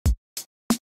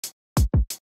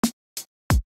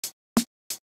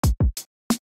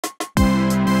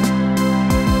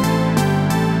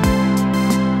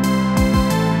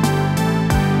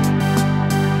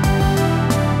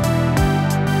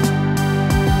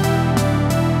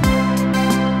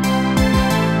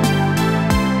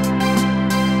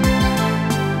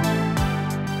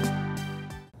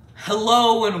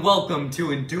Hello and welcome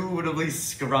to Indubitably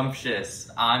Scrumptious.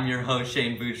 I'm your host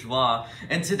Shane Bourgeois,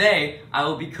 and today I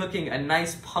will be cooking a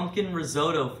nice pumpkin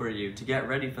risotto for you to get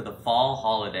ready for the fall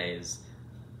holidays.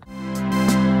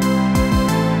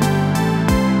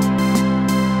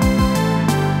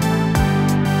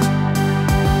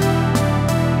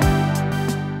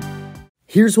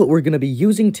 Here's what we're going to be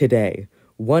using today.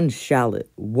 1 shallot,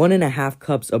 1.5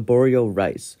 cups of Bourgeois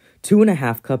rice,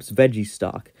 2.5 cups veggie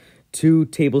stock, 2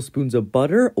 tablespoons of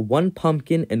butter, 1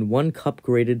 pumpkin, and 1 cup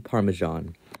grated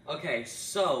Parmesan. Okay,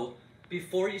 so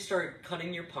before you start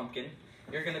cutting your pumpkin,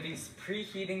 you're going to be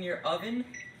preheating your oven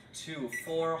to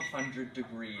 400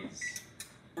 degrees.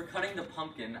 For cutting the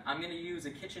pumpkin, I'm going to use a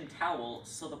kitchen towel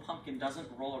so the pumpkin doesn't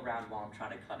roll around while I'm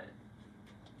trying to cut it.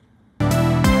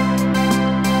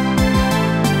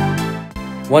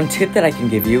 One tip that I can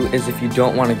give you is if you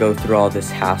don't want to go through all this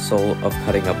hassle of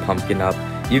cutting a pumpkin up,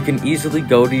 you can easily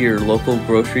go to your local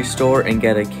grocery store and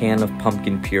get a can of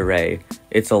pumpkin puree.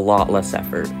 It's a lot less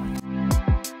effort.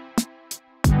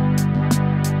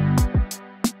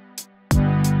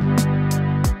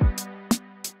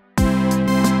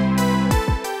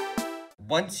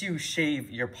 Once you shave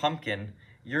your pumpkin,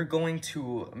 you're going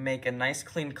to make a nice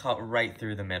clean cut right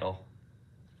through the middle.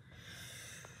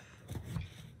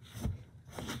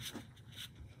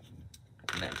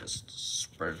 And then just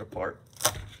spread it apart.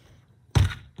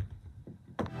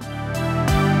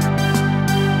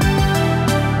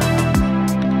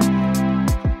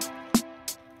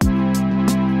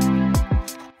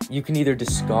 You can either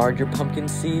discard your pumpkin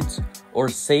seeds or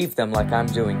save them like I'm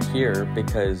doing here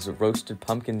because roasted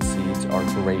pumpkin seeds are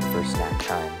great for snack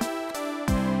time.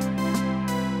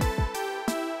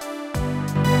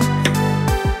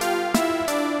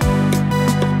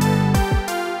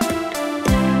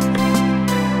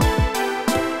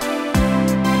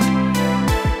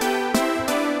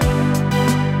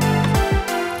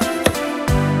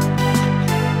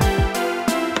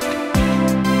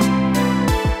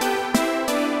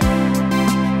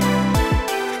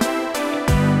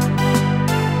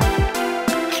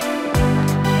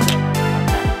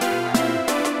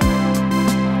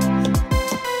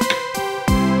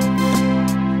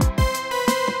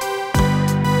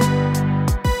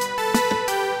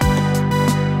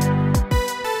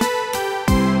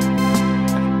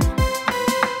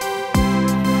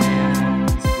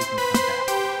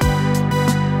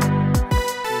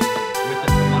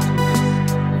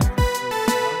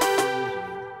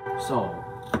 So,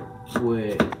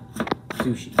 with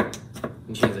sushi.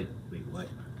 And she's like, wait, what?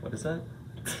 What is that?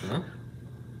 Huh?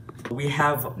 We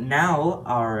have now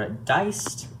our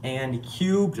diced and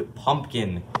cubed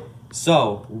pumpkin.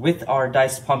 So, with our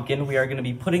diced pumpkin, we are going to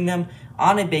be putting them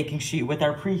on a baking sheet with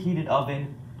our preheated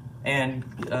oven and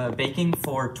baking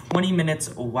for 20 minutes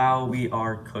while we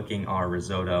are cooking our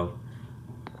risotto.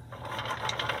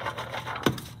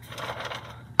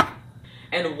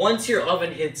 And once your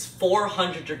oven hits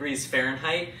 400 degrees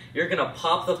Fahrenheit, you're gonna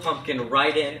pop the pumpkin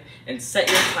right in and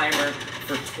set your timer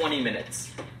for 20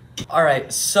 minutes. All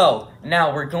right, so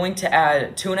now we're going to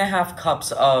add 2.5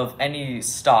 cups of any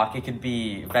stock. It could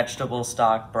be vegetable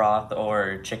stock broth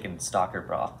or chicken stock or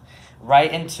broth,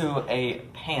 right into a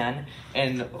pan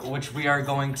in which we are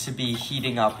going to be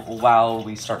heating up while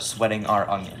we start sweating our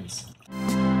onions.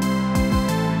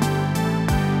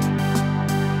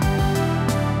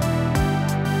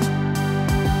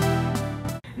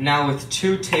 Now with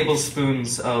 2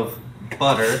 tablespoons of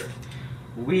butter,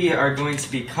 we are going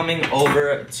to be coming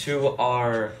over to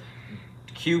our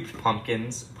cubed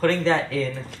pumpkins, putting that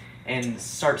in and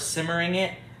start simmering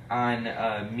it on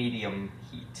medium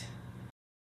heat.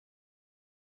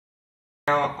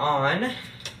 Now on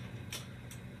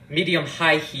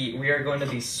medium-high heat, we are going to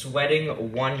be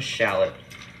sweating 1 shallot.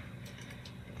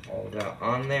 All that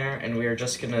on there, and we are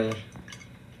just gonna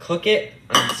cook it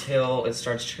until it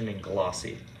starts turning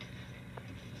glossy.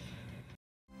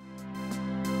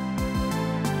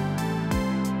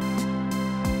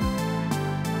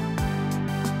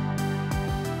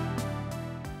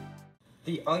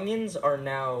 The onions are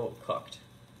now cooked.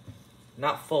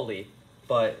 Not fully,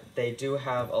 but they do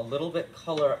have a little bit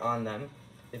color on them,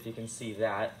 if you can see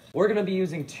that. We're gonna be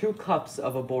using 2 cups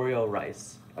of a Bourgeois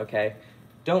rice, okay?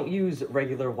 Don't use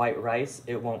regular white rice,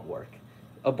 it won't work.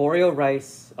 A Bourgeois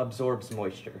rice absorbs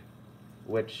moisture,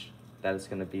 which that is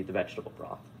gonna be the vegetable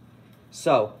broth.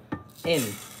 So, in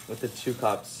with the 2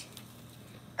 cups,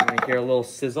 you're gonna hear a little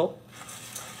sizzle.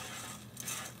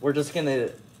 We're just gonna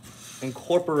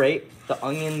incorporate the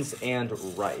onions and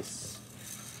rice.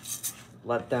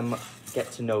 Let them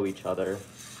get to know each other.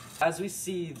 As we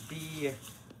see, the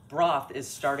broth is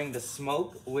starting to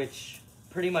smoke, which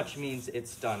pretty much means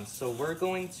it's done. So we're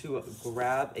going to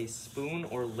grab a spoon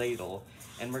or ladle,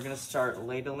 and we're gonna start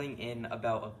ladling in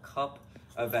about a cup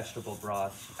of vegetable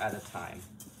broth at a time.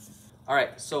 All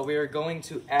right, so we are going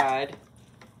to add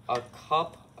a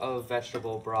cup of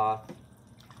vegetable broth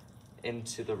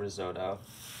into the risotto.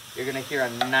 You're gonna hear a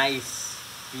nice,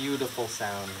 beautiful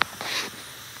sound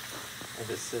of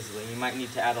it sizzling. You might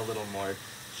need to add a little more,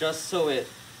 just so it,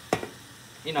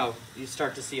 you know, you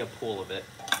start to see a pool of it.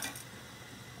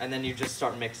 And then you just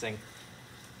start mixing.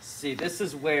 See, this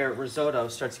is where risotto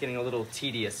starts getting a little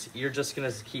tedious. You're just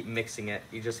gonna keep mixing it.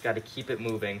 You just gotta keep it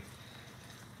moving.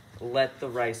 Let the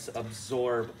rice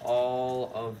absorb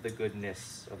all of the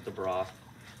goodness of the broth.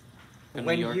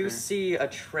 When you see a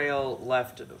trail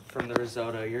left from the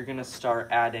risotto, you're gonna start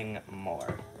adding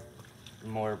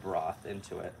more broth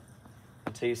into it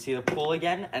until you see the pool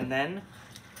again, and then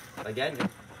again,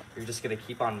 you're just gonna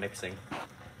keep on mixing.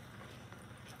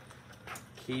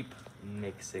 Keep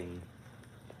mixing,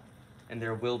 and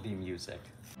there will be music.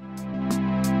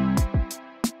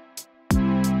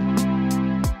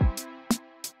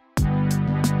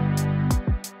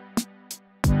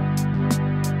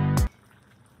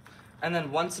 And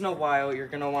then once in a while, you're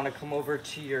gonna wanna come over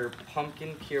to your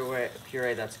pumpkin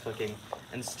puree that's cooking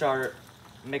and start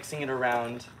mixing it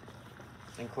around,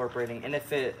 incorporating. And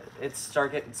if it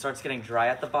starts getting dry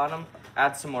at the bottom,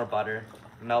 add some more butter,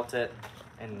 melt it,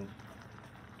 and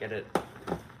get it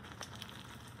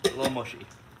a little mushy.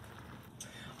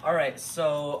 All right,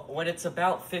 so when it's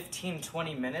about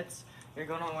 15-20 minutes, you're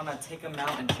gonna wanna take them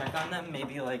out and check on them,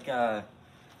 maybe like,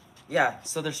 yeah,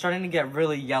 so they're starting to get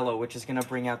really yellow, which is gonna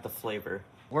bring out the flavor.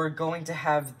 We're going to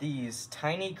have these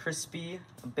tiny crispy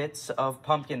bits of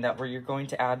pumpkin that you're going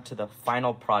to add to the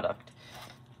final product.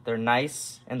 They're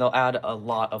nice, and they'll add a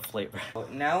lot of flavor.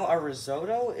 Now our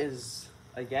risotto is,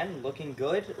 again, looking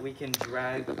good. We can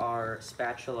drag our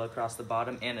spatula across the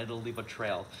bottom, and it'll leave a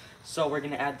trail. So we're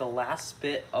gonna add the last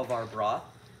bit of our broth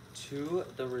to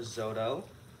the risotto.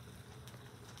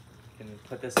 You can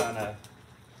put this on a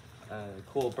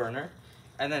cool burner,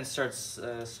 and then starts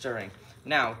stirring.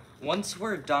 Now, once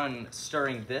we're done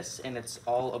stirring this and it's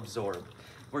all absorbed,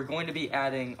 we're going to be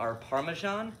adding our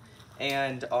Parmesan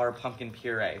and our pumpkin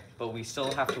puree, but we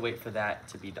still have to wait for that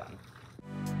to be done.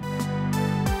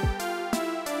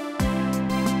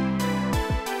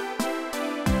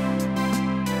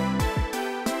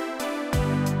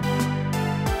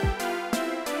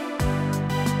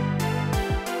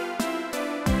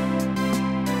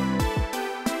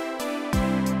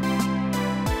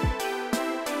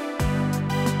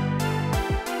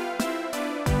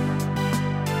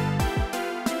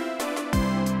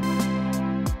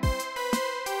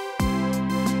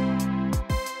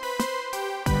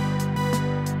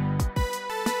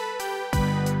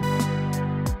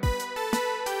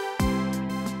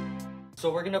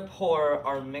 So we're gonna pour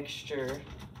our mixture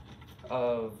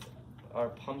of our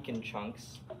pumpkin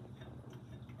chunks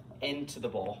into the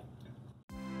bowl.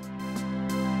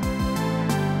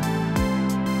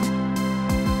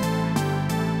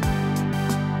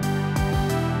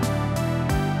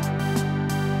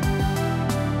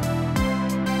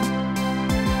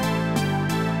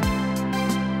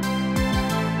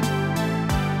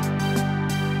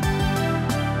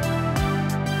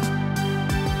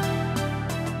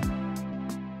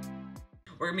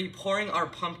 We're gonna be pouring our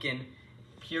pumpkin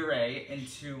puree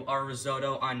into our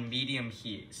risotto on medium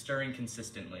heat, stirring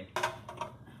consistently.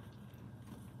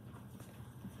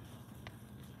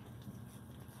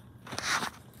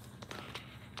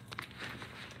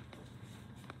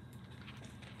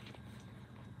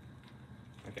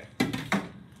 Okay.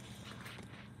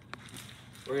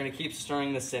 We're gonna keep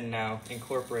stirring this in now,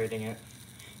 incorporating it.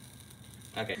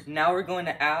 Okay, now we're going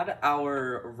to add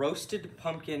our roasted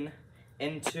pumpkin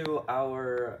into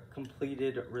our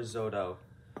completed risotto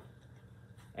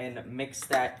and mix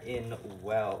that in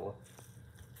well.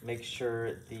 Make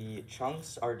sure the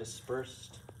chunks are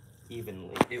dispersed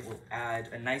evenly. It will add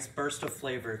a nice burst of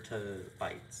flavor to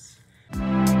bites.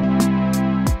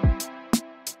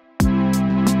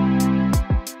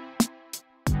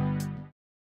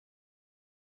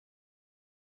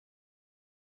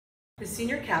 The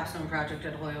Senior Capstone project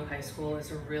at Holyoke High School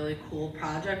is a really cool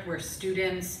project where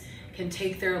students can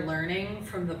take their learning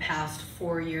from the past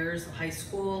 4 years of high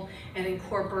school and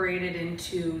incorporate it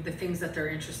into the things that they're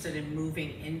interested in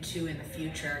moving into in the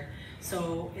future.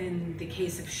 So in the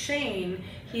case of Shane,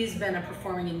 he's been a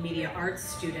performing and media arts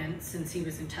student since he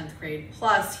was in 10th grade.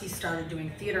 Plus, he started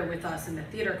doing theater with us in the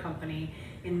theater company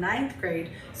in 9th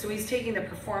grade. So he's taking the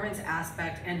performance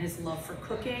aspect and his love for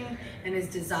cooking and his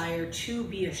desire to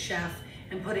be a chef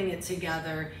and putting it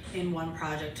together in one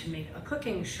project to make a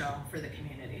cooking show for the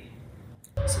community.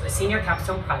 So the Senior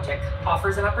Capstone Project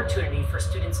offers an opportunity for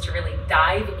students to really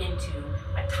dive into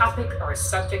a topic or a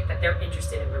subject that they're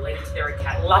interested in related to their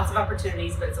academy. Lots of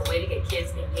opportunities, but it's a way to get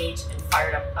kids engaged and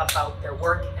fired up about their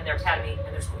work and their academy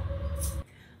and their school.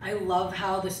 I love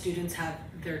how the students have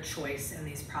their choice in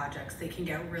these projects. They can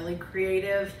get really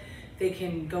creative. They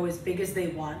can go as big as they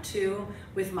want to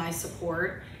with my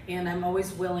support, and I'm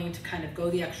always willing to kind of go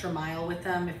the extra mile with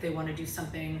them if they want to do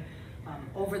something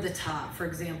over the top. For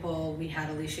example, we had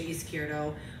Alicia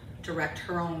Izquierdo direct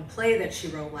her own play that she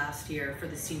wrote last year for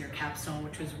the Senior Capstone,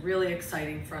 which was really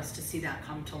exciting for us to see that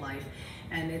come to life.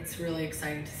 And it's really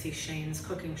exciting to see Shane's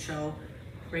cooking show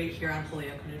right here on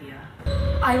Holyoke Media.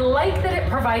 I like that it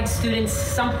provides students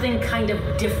something kind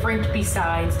of different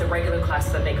besides the regular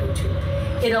classes that they go to.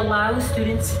 It allows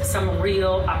students some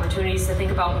real opportunities to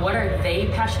think about what are they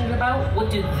passionate about, what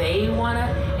do they want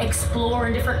to explore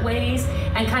in different ways,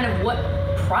 and kind of what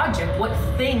project, what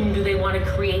thing do they want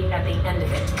to create at the end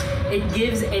of it. It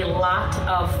gives a lot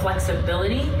of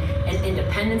flexibility and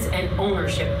independence and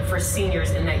ownership for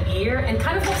seniors in that year, and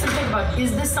kind of helps them think about,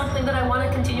 is this something that I want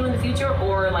to continue in the future,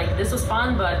 or like, this was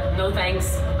fun, but no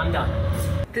thanks, I'm done.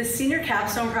 The Senior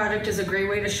Capstone Project is a great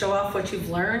way to show off what you've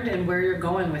learned and where you're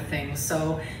going with things.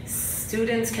 So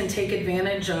students can take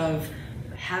advantage of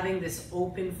having this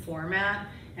open format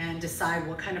and decide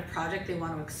what kind of project they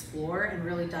want to explore and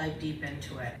really dive deep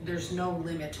into it. There's no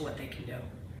limit to what they can do.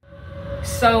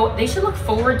 So they should look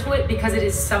forward to it because it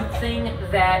is something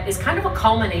that is kind of a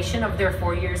culmination of their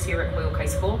 4 years here at Holyoke High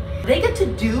School. They get to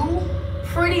do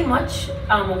pretty much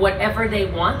whatever they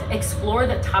want, explore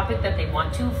the topic that they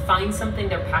want to, find something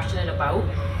they're passionate about.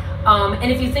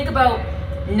 And if you think about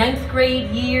 9th grade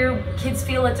year, kids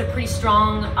feel it's a pretty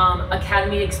strong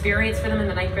academy experience for them in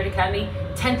the 9th grade academy.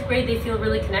 10th grade, they feel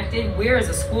really connected. We're as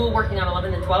a school working on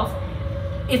 11th and 12th.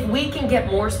 If we can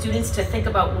get more students to think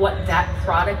about what that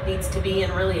product needs to be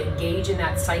and really engage in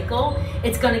that cycle,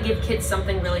 it's going to give kids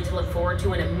something really to look forward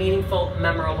to in a meaningful,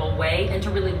 memorable way, and to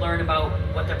really learn about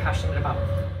what they're passionate about.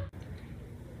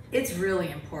 It's really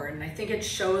important. I think it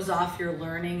shows off your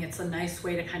learning. It's a nice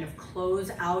way to kind of close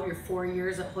out your 4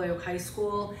 years at Holyoke High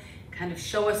School, kind of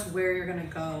show us where you're going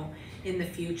to go in the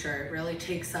future. It really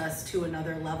takes us to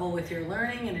another level with your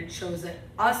learning, and it shows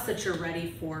us that you're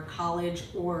ready for college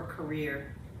or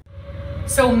career.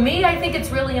 So me, I think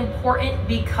it's really important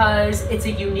because it's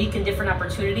a unique and different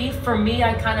opportunity. For me,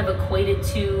 I kind of equate it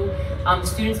to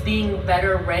students being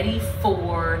better ready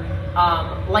for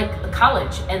like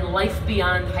college and life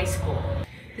beyond high school.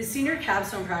 The Senior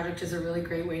Capstone Project is a really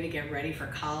great way to get ready for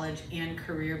college and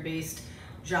career-based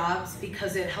jobs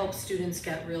because it helps students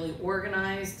get really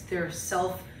organized. They're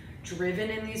self-driven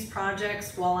in these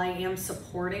projects. While I am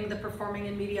supporting the performing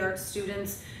and media arts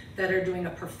students that are doing a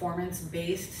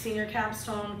performance-based Senior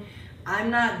Capstone, I'm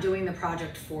not doing the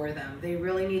project for them. They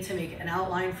really need to make an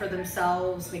outline for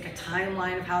themselves, make a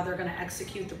timeline of how they're going to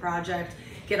execute the project,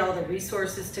 get all the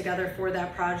resources together for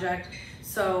that project.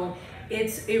 So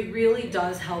it really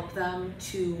does help them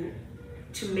to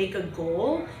make a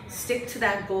goal, stick to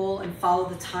that goal, and follow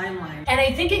the timeline. And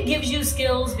I think it gives you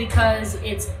skills because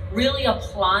it's really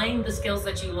applying the skills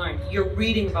that you learned. You're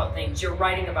reading about things, you're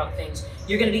writing about things,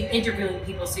 you're gonna be interviewing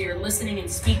people, so you're listening and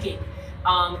speaking.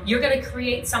 You're gonna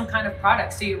create some kind of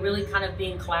product, so you're really kind of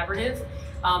being collaborative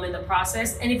in the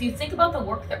process. And if you think about the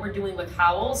work that we're doing with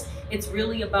Howells, it's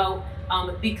really about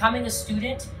becoming a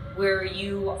student where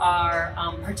you are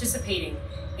participating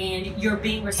and you're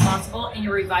being responsible and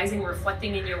you're revising,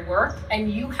 reflecting in your work,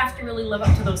 and you have to really live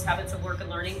up to those habits of work and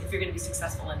learning if you're going to be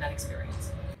successful in that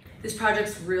experience. This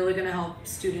project's really going to help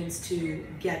students to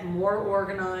get more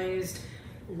organized,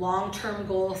 long-term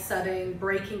goal setting,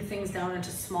 breaking things down into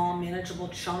small, manageable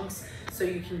chunks so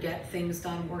you can get things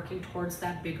done working towards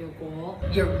that bigger goal.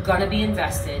 You're going to be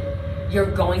invested,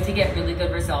 you're going to get really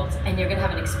good results, and you're going to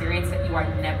have an experience that you are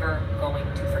never going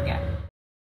to forget.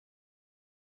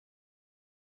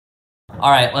 All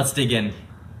right, let's dig in.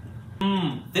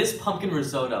 This pumpkin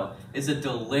risotto is a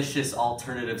delicious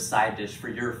alternative side dish for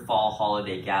your fall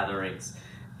holiday gatherings.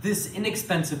 This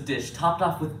inexpensive dish topped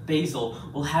off with basil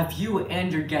will have you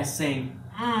and your guests saying,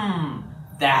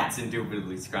 that's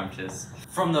indubitably scrumptious.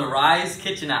 From the Rise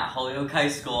Kitchen at Holyoke High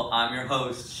School, I'm your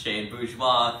host, Shane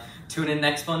Bourgeois. Tune in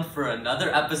next month for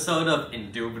another episode of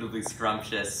Indubitably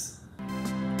Scrumptious.